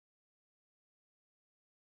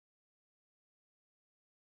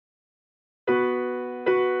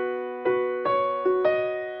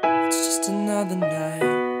just another night,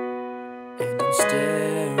 and I'm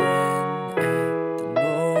staring at the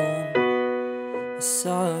moon. I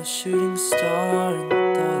saw a shooting star and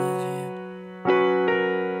thought of you.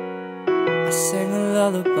 I sang a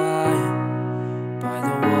lullaby by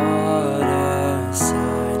the waterside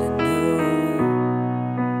and knew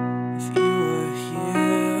if you were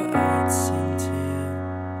here, I'd sing to you.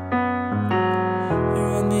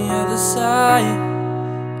 You're on the other side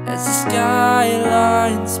as the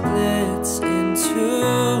skyline splits in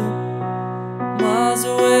two, miles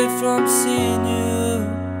away from seeing you.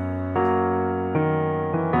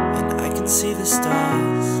 And I can see the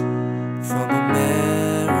stars from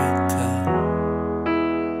America.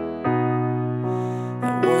 I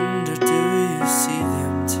wonder, do you see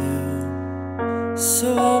them too? So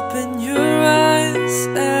open your eyes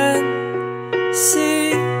and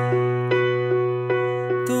see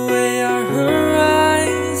the way our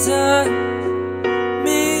horizon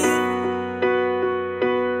meet,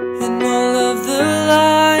 and all of the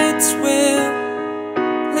lights will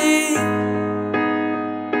lead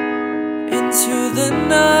into the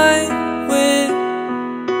night with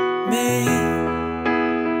me.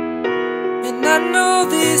 And I know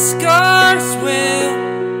these scars will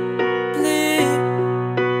bleed,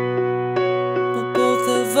 but both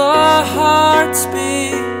of our hearts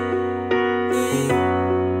beat.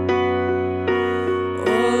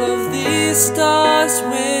 Stars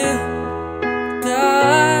will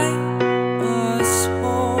guide us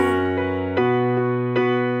home.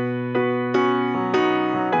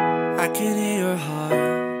 I can hear your heart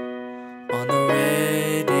on the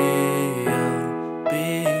radio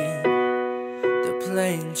beat. They're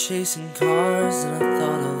playing Chasing Cars, and I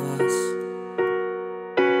thought of us.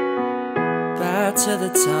 Back to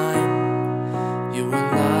the time you were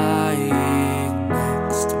lying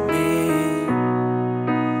next to me.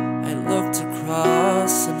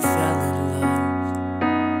 Across and fell in love.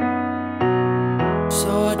 So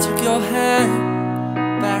I took your hand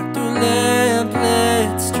back through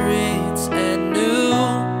lamplit streets and knew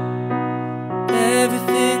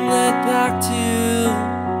everything led back to you.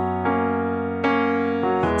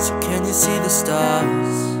 So can you see the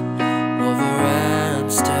stars over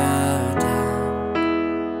Amsterdam?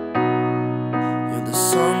 You're the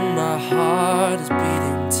song my heart is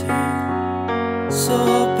beating to. So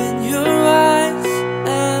open your eyes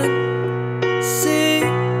and see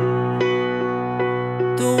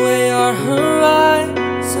the way our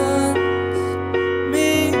horizons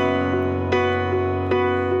meet,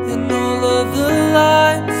 and all of the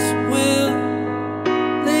lights will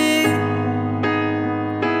lead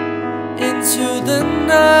into the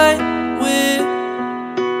night with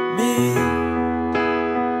me.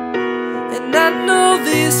 And I know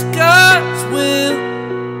these scars will